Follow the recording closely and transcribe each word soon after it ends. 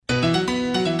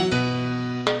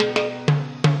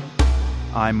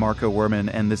I'm Marco Werman,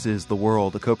 and this is The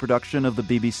World, a co-production of the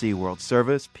BBC World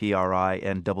Service, PRI,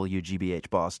 and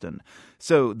WGBH Boston.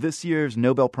 So this year's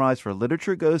Nobel Prize for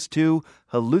Literature goes to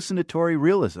hallucinatory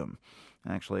realism.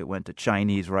 Actually, it went to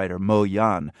Chinese writer Mo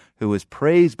Yan, who was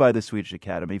praised by the Swedish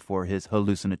Academy for his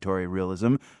hallucinatory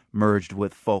realism, merged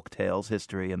with folk tales,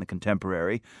 history, and the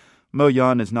contemporary. Mo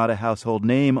Yan is not a household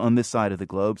name on this side of the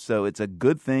globe, so it's a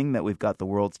good thing that we've got the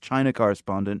world's China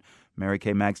correspondent, Mary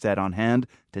Kay Magstad, on hand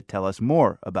to tell us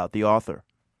more about the author.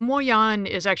 Mo Yan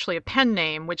is actually a pen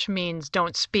name, which means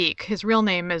don't speak. His real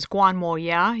name is Guan Mo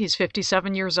Ya. He's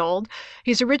 57 years old.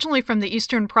 He's originally from the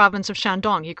eastern province of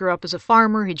Shandong. He grew up as a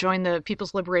farmer. He joined the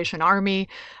People's Liberation Army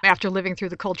after living through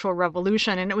the Cultural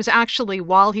Revolution. And it was actually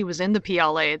while he was in the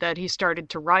PLA that he started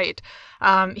to write.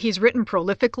 He's written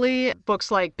prolifically, books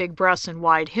like Big Breasts and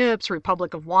Wide Hips,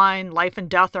 Republic of Wine, Life and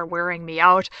Death Are Wearing Me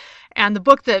Out. And the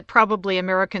book that probably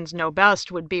Americans know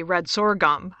best would be Red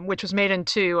Sorghum, which was made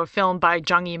into a film by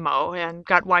Zhang Yimou and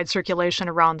got wide circulation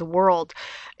around the world.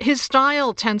 His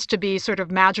style tends to be sort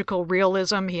of magical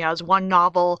realism. He has one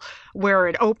novel where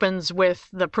it opens with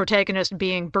the protagonist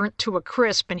being burnt to a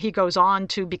crisp, and he goes on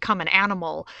to become an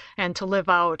animal and to live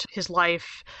out his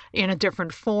life in a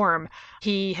different form.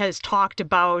 He has talked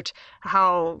about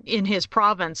how in his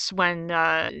province, when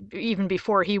even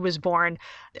before he was born,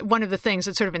 one of the things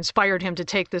that sort of inspired him to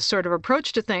take this sort of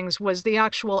approach to things was the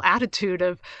actual attitude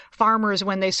of farmers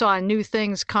when they saw new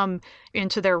things come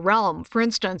into their realm. For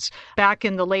instance, back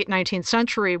in the late 19th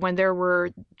century, when there were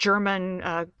German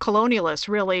colonialists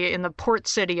really in the port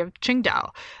city of Qingdao,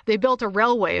 they built a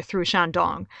railway through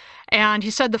Shandong. And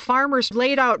he said the farmers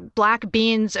laid out black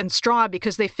beans and straw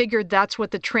because they figured that's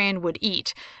what the train would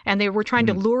eat. And they were trying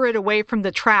to lure it away from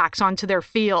the tracks onto their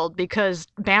field because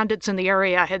bandits in the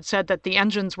area had said that the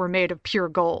engines were made of pure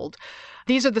gold.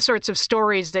 These are the sorts of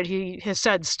stories that he has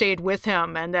said stayed with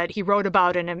him and that he wrote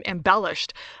about and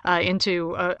embellished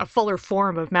into a fuller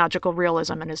form of magical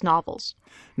realism in his novels.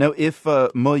 Now, if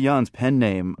Mo Yan's pen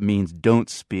name means don't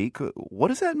speak, what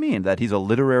does that mean? That he's a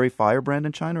literary firebrand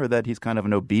in China, or that he's kind of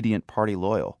an obedient party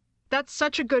loyal? That's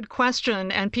such a good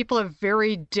question, and people have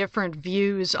very different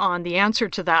views on the answer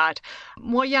to that.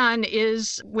 Mo Yan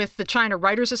is with the China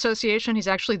Writers Association. He's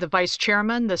actually the vice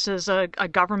chairman. This is a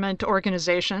government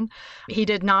organization. He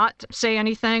did not say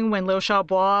anything when Liu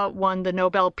Xiaobo won the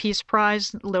Nobel Peace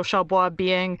Prize, Liu Xiaobo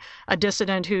being a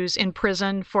dissident who's in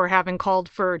prison for having called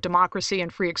for democracy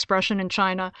and free expression in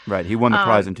China. Right. He won the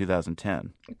prize in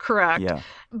 2010. Correct. Yeah.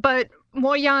 But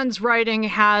Mo Yan's writing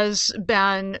has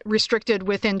been restricted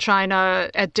within China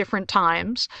at different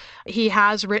times. He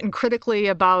has written critically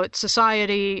about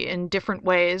society in different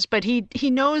ways, but he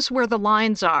knows where the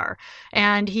lines are,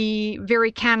 and he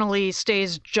very cannily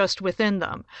stays just within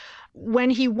them. When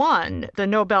he won the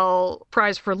Nobel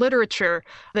Prize for Literature,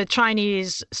 the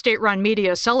Chinese state-run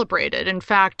media celebrated. In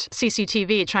fact,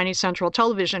 CCTV, Chinese Central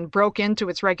Television, broke into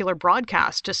its regular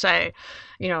broadcast to say,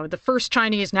 you know, the first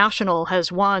Chinese national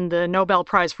has won the Nobel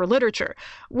Prize for Literature,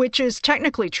 which is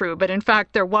technically true. But in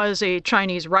fact, there was a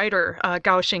Chinese writer,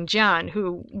 Gao Xingjian,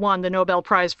 who won the Nobel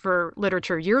Prize for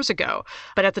Literature years ago.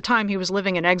 But at the time, he was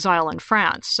living in exile in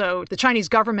France. So the Chinese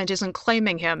government isn't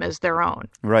claiming him as their own.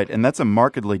 Right. And that's a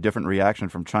markedly different reaction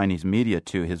from Chinese media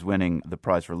to his winning the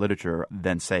Prize for Literature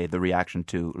than, say, the reaction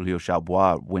to Liu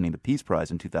Xiaobo winning the Peace Prize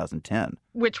in 2010.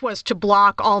 Which was to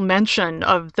block all mention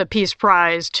of the Peace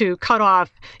Prize, to cut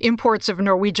off imports of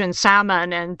Norwegian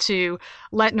salmon, and to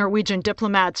let Norwegian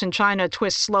diplomats in China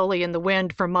twist slowly in the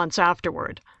wind for months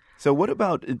afterward. So what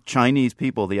about Chinese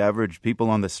people, the average people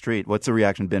on the street? What's the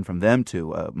reaction been from them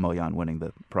to Mo Yan winning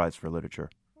the Prize for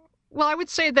Literature? Well, I would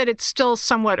say that it's still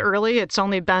somewhat early. It's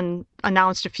only been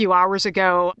announced a few hours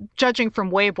ago. Judging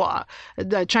from Weibo,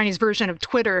 the Chinese version of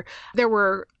Twitter, there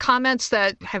were comments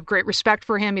that have great respect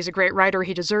for him. He's a great writer.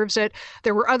 He deserves it.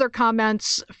 There were other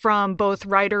comments from both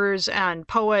writers and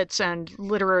poets and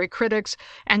literary critics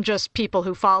and just people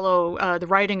who follow the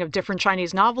writing of different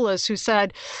Chinese novelists who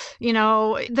said, you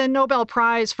know, the Nobel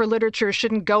Prize for Literature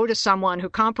shouldn't go to someone who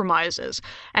compromises.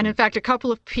 And in fact, a couple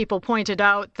of people pointed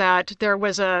out that there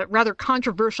was a rather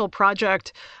controversial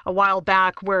project a while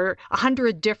back where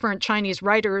 100 different Chinese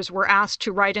writers were asked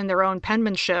to write in their own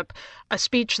penmanship a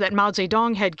speech that Mao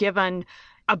Zedong had given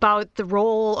about the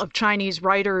role of Chinese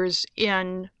writers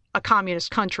in a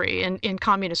communist country, in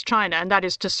communist China, and that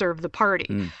is to serve the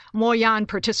party. Mo Yan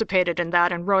participated in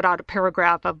that and wrote out a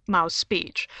paragraph of Mao's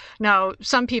speech. Now,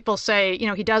 some people say, you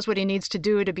know, he does what he needs to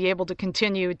do to be able to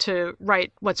continue to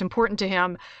write what's important to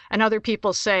him, and other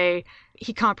people say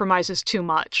he compromises too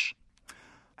much.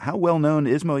 How well known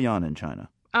is Mo Yan in China?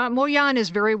 Mo Yan is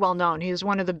very well known. He's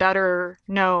one of the better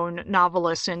known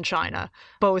novelists in China,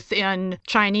 both in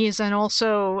Chinese and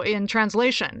also in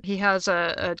translation. He has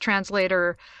a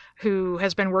translator who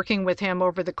has been working with him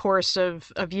over the course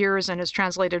of years and has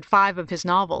translated 5 of his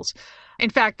novels.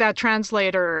 In fact, that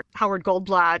translator, Howard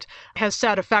Goldblatt, has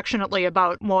said affectionately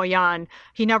about Mo Yan,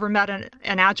 he never met an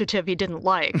adjective he didn't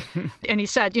like. And he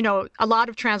said, a lot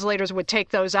of translators would take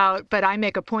those out, but I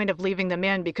make a point of leaving them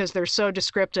in because they're so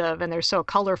descriptive and they're so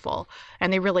colorful,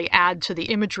 and they really add to the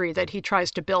imagery that he tries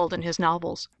to build in his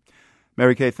novels.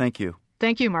 Mary Kay, thank you.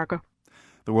 Thank you, Marco.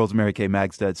 The World's Mary Kay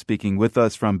Magstead speaking with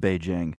us from Beijing.